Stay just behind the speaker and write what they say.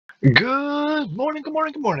Good morning, good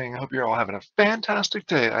morning, good morning. I hope you're all having a fantastic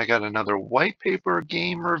day. I got another white paper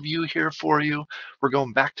game review here for you. We're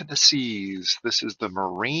going back to the seas. This is the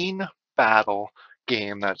Marine Battle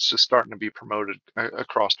game that's just starting to be promoted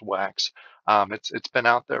across wax. It's been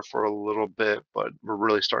out there for a little bit, but we're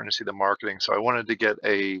really starting to see the marketing. So I wanted to get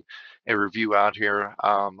a review out here.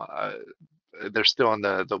 They're still in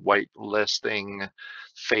the white listing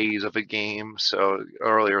phase of a game, so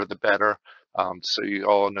earlier the better. So you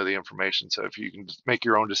all know the information. So if you can just make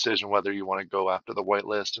your own decision whether you want to go after the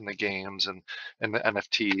whitelist and the games and the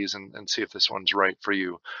NFTs and see if this one's right for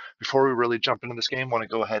you. Before we really jump into this game, I want to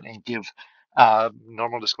go ahead and give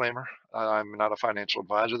normal disclaimer. I'm not a financial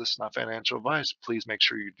advisor. This is not financial advice. Please make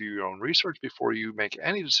sure you do your own research before you make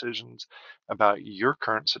any decisions about your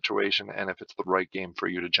current situation and if it's the right game for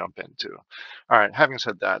you to jump into. All right, having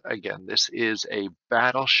said that, again, this is a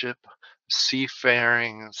battleship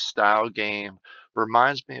seafaring style game.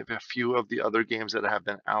 Reminds me of a few of the other games that have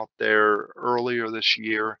been out there earlier this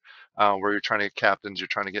year, where you're trying to get captains, you're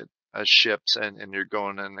trying to get ships, and you're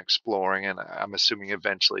going and exploring. And I'm assuming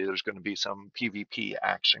eventually there's going to be some PvP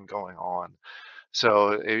action going on.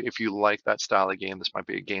 So if you like that style of game, this might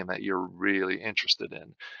be a game that you're really interested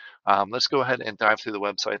in. Let's go ahead and dive through the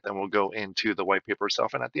website, then we'll go into the white paper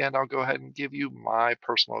itself. And at the end, I'll go ahead and give you my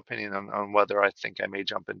personal opinion on whether I think I may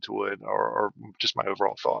jump into it or just my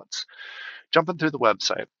overall thoughts. Jumping through the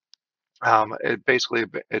website,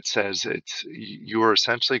 it says you're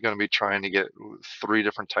essentially going to be trying to get three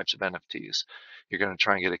different types of NFTs. You're going to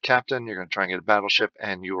try and get a captain, you're going to try and get a battleship,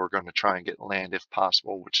 and you are going to try and get land if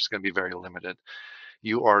possible, which is going to be very limited.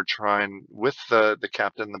 You are trying with the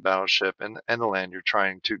captain, the battleship, and the land. You're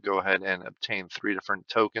trying to go ahead and obtain three different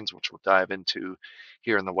tokens, which we'll dive into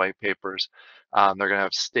here in the white papers. They're going to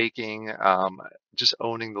have staking. Just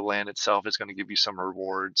owning the land itself is going to give you some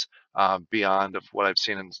rewards beyond of what I've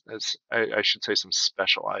seen in, I should say, some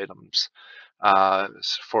special items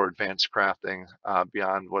for advanced crafting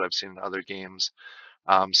beyond what I've seen in other games.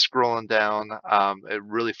 Scrolling down, it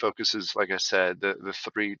really focuses, like I said, the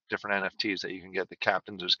three different NFTs that you can get. The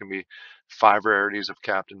captains, there's going to be 5 rarities of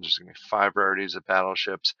captains, there's going to be 5 rarities of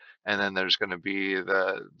battleships, and then there's going to be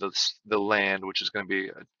the land, which is going to be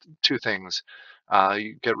two things.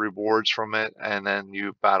 You get rewards from it, and then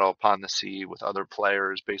you battle upon the sea with other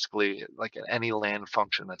players, basically like any land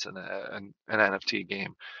function that's in an NFT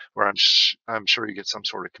game, where I'm sure you get some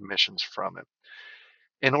sort of commissions from it.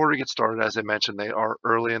 In order to get started, as I mentioned, they are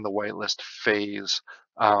early in the whitelist phase.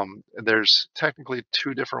 There's technically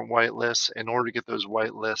two different whitelists. In order to get those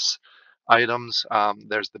whitelist items,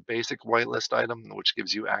 there's the basic whitelist item, which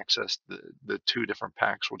gives you access to the two different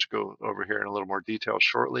packs, which go over here in a little more detail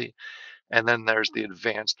shortly. And then there's the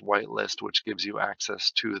advanced whitelist, which gives you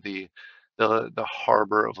access to the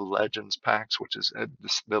Harbor of Legends packs, which is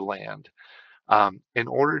the land. In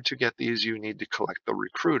order to get these, you need to collect the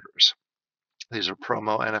recruiters. These are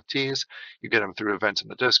promo NFTs. You get them through events in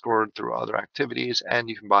the Discord, through other activities, and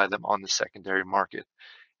you can buy them on the secondary market.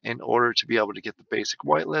 In order to be able to get the basic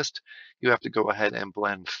whitelist, you have to go ahead and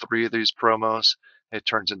blend 3 of these promos. It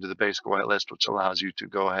turns into the basic whitelist, which allows you to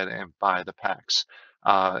go ahead and buy the packs.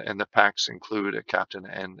 And the packs include a captain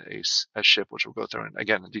and a ship, which we'll go through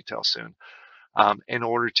again in detail soon. In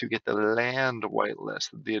order to get the land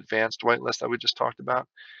whitelist, the advanced whitelist that we just talked about,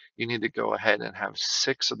 you need to go ahead and have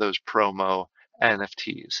 6 of those promo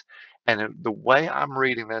NFTs. And the way I'm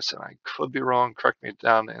reading this, and I could be wrong, correct me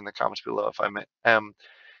down in the comments below if I am,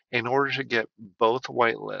 in order to get both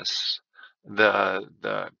whitelists,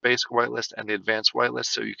 the basic whitelist and the advanced whitelist,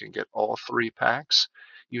 so you can get all 3 packs,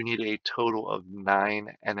 you need a total of 9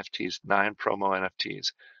 NFTs, 9 promo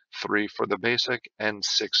NFTs. 3 for the basic and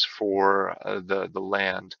 6 for the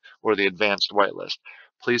land or the advanced whitelist.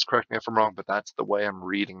 Please correct me if I'm wrong, but that's the way I'm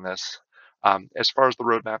reading this. As far as the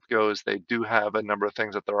roadmap goes, they do have a number of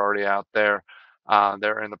things that they're already out there.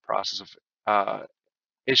 They're in the process of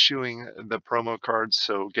issuing the promo cards,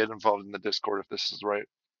 so get involved in the Discord if this is the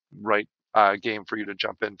right game for you to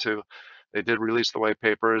jump into. They did release the white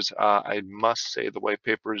papers. I must say the white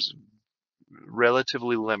papers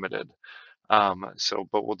relatively limited.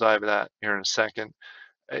 But we'll dive into that here in a second.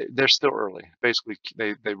 They're still early. Basically,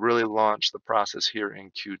 they really launched the process here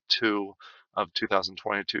in Q2 of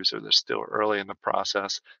 2022, so they're still early in the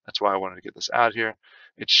process. That's why I wanted to get this out here.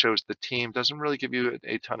 It shows the team. Doesn't really give you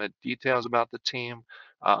a ton of details about the team,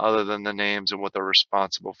 other than the names and what they're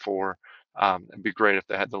responsible for. It'd be great if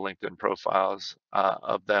they had the LinkedIn profiles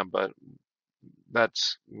of them, but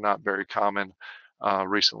that's not very common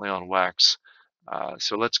recently on Wax.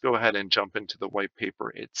 So let's go ahead and jump into the white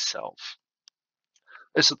paper itself.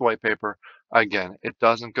 This is the white paper. Again, it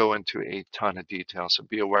doesn't go into a ton of detail, so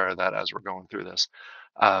be aware of that as we're going through this.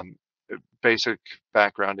 Um, Basic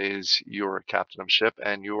background is you're a captain of a ship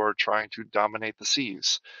and you're trying to dominate the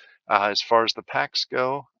seas. As far as the packs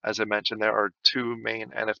go, as I mentioned, there are two main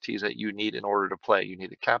NFTs that you need in order to play. You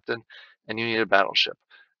need a captain and you need a battleship.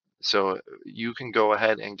 So you can go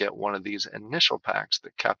ahead and get one of these initial packs,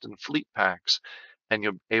 the Captain Fleet packs, and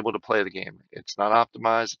you're able to play the game. It's not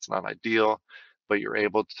optimized, it's not ideal, but you're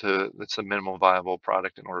able to, it's a minimal viable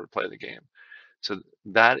product in order to play the game. So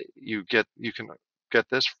that you can get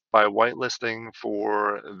this by whitelisting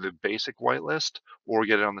for the basic whitelist or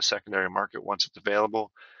get it on the secondary market once it's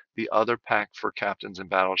available. The other pack for captains and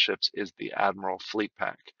battleships is the Admiral Fleet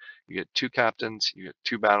pack. You get two captains, you get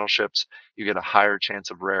two battleships, you get a higher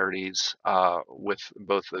chance of rarities with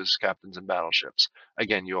both those captains and battleships.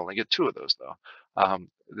 Again, you only get two of those though.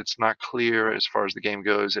 It's not clear as far as the game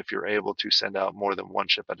goes if you're able to send out more than one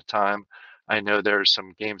ship at a time. I know there's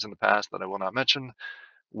some games in the past that I will not mention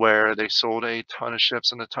where they sold a ton of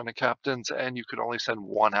ships and a ton of captains, and you could only send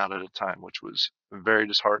one out at a time, which was very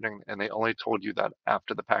disheartening. And they only told you that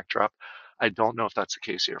after the pack drop. I don't know if that's the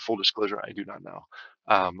case here. Full disclosure, I do not know.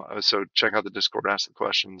 So check out the Discord, ask the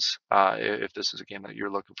questions if this is a game that you're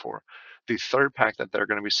looking for. The third pack that they're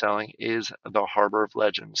going to be selling is the Harbor of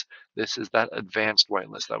Legends. This is that advanced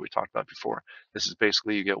whitelist that we talked about before. This is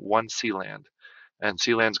basically you get one sea land. And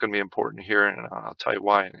sea land is going to be important here, and I'll tell you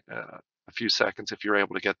why in a few seconds if you're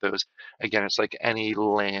able to get those. Again, it's like any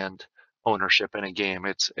land ownership in a game.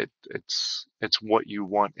 It's what you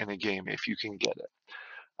want in a game if you can get it.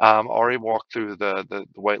 Already walked through the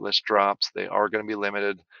whitelist drops. They are going to be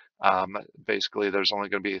limited. Basically, there's only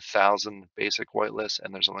going to be 1,000 basic whitelists,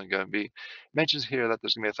 and there's only going to be mentions here that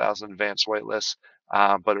there's going to be 1,000 advanced whitelists.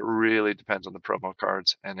 But it really depends on the promo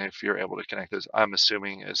cards and if you're able to connect those. I'm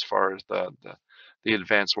assuming as far as the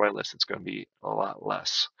advanced whitelist, it's going to be a lot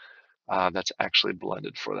less. That's actually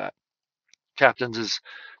blended for that. Captains is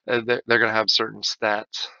they're going to have certain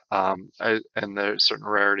stats and there's certain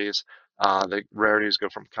rarities. The rarities go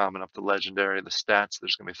from common up to legendary. The stats,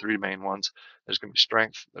 there's going to be three main ones. There's going to be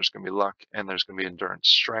strength, there's going to be luck, and there's going to be endurance.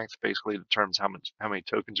 Strength basically determines how many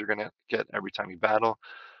tokens you're going to get every time you battle.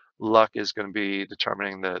 Luck is going to be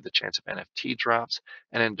determining the chance of NFT drops,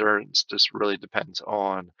 and endurance just really depends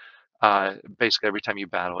on basically every time you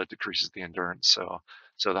battle, it decreases the endurance.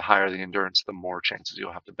 So the higher the endurance, the more chances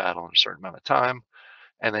you'll have to battle in a certain amount of time,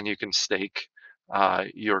 and then you can stake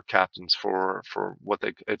your captains for what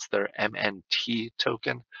it's their MNT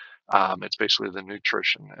token. It's basically the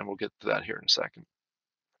nutrition, and we'll get to that here in a second.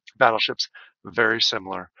 Battleships, very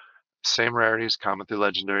similar. Same rarities, common through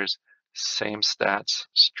legendaries, same stats,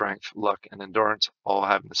 strength, luck, and endurance, all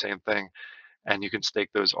having the same thing. And you can stake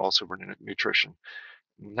those also for nutrition.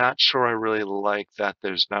 Not sure I really like that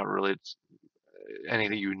there's not really any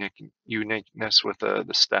of the uniqueness with the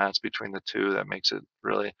stats between the two that makes it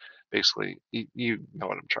really basically you know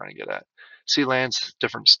what I'm trying to get at. Sea Land's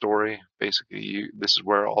different story. Basically, this is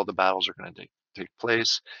where all the battles are going to take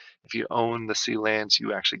place. If you own the Sea Lands,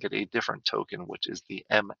 you actually get a different token, which is the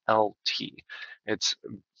MLT. It's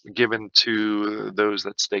given to those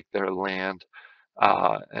that stake their land,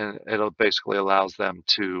 and it'll basically allows them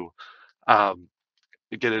to um,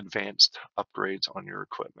 get advanced upgrades on your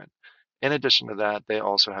equipment. In addition to that, they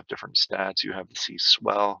also have different stats. You have the sea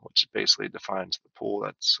swell, which basically defines the pool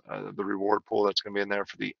that's the reward pool that's going to be in there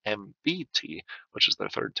for the MBT, which is their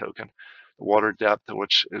third token. The water depth,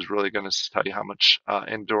 which is really going to tell you how much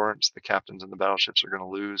endurance the captains and the battleships are going to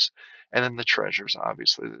lose. And then the treasures,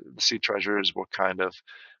 obviously. The sea treasure is what kind of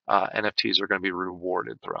NFTs are going to be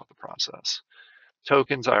rewarded throughout the process.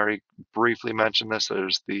 Tokens, I already briefly mentioned this.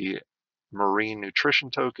 There's the Marine Nutrition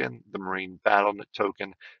Token, the Marine Battle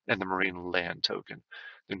Token, and the Marine Land Token.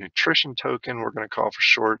 The Nutrition Token, we're going to call for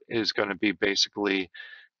short, is going to be basically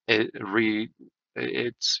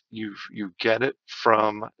it's you get it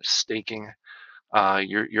from staking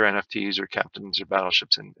your NFTs, your captains, your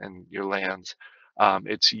battleships, and your lands.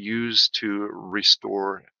 It's used to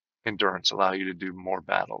restore endurance, allow you to do more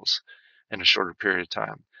battles in a shorter period of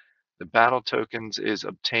time. The battle tokens is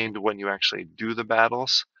obtained when you actually do the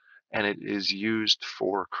battles, and it is used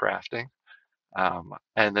for crafting.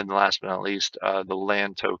 And then last but not least, the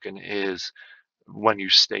land token is when you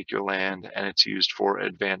stake your land, and it's used for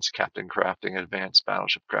advanced captain crafting, advanced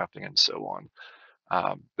battleship crafting, and so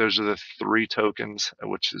on. Those are the three tokens,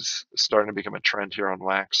 which is starting to become a trend here on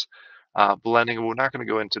Wax. Blending, we're not going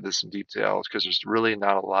to go into this in detail because there's really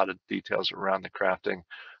not a lot of details around the crafting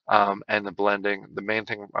and the blending. The main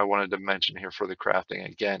thing I wanted to mention here for the crafting,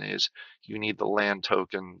 again, is you need the land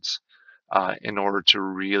tokens in order to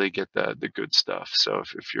really get the good stuff. So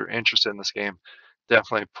if you're interested in this game,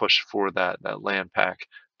 definitely push for that land pack.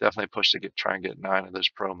 Definitely push to try and get 9 of those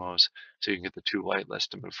promos so you can get the 2 whitelist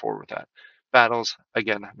to move forward with that. Battles,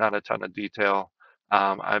 again, not a ton of detail.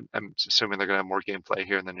 I'm assuming they're going to have more gameplay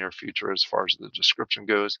here in the near future as far as the description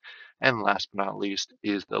goes. And last but not least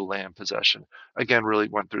is the land possession. Again, really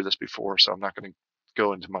went through this before, so I'm not going to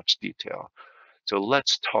go into much detail. So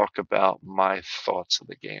let's talk about my thoughts of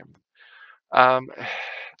the game. Um,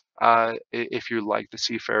 if you like the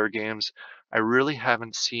Seafarer games, I really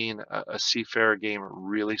haven't seen a Seafarer game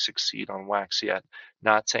really succeed on Wax yet.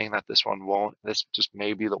 Not saying that this one won't. This just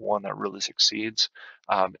may be the one that really succeeds.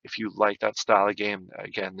 If you like that style of game,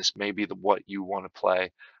 again, this may be the what you want to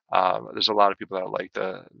play. There's a lot of people that like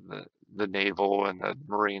the naval and the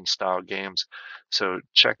marine style games, so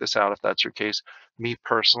check this out if that's your case. Me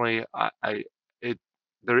personally, it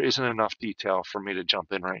there isn't enough detail for me to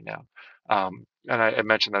jump in right now. And I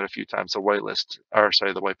mentioned that a few times. The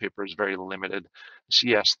white paper is very limited. So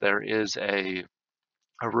yes, there is a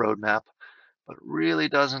roadmap, but really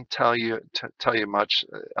doesn't tell you much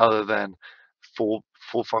other than full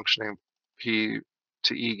functioning P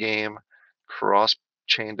to E game, cross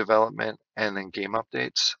chain development, and then game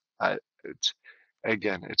updates. It's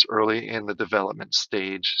again, it's early in the development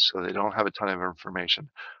stage, so they don't have a ton of information.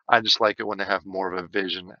 I just like it when they have more of a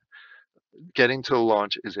vision. Getting to the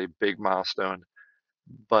launch is a big milestone,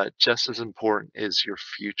 but just as important is your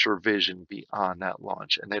future vision beyond that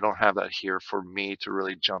launch. And they don't have that here for me to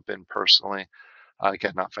really jump in personally.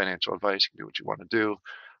 Again, not financial advice. You can do what you want to do.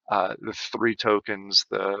 The 3 tokens,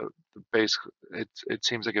 the base, it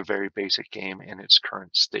seems like a very basic game in its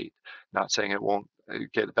current state. Not saying it won't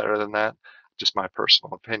get better than that, just my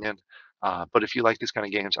personal opinion. But if you like these kind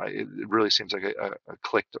of games, it really seems like a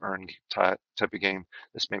click to earn type of game.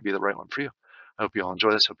 This may be the right one for you. I hope you all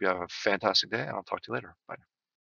enjoy this. Hope you have a fantastic day, and I'll talk to you later. Bye.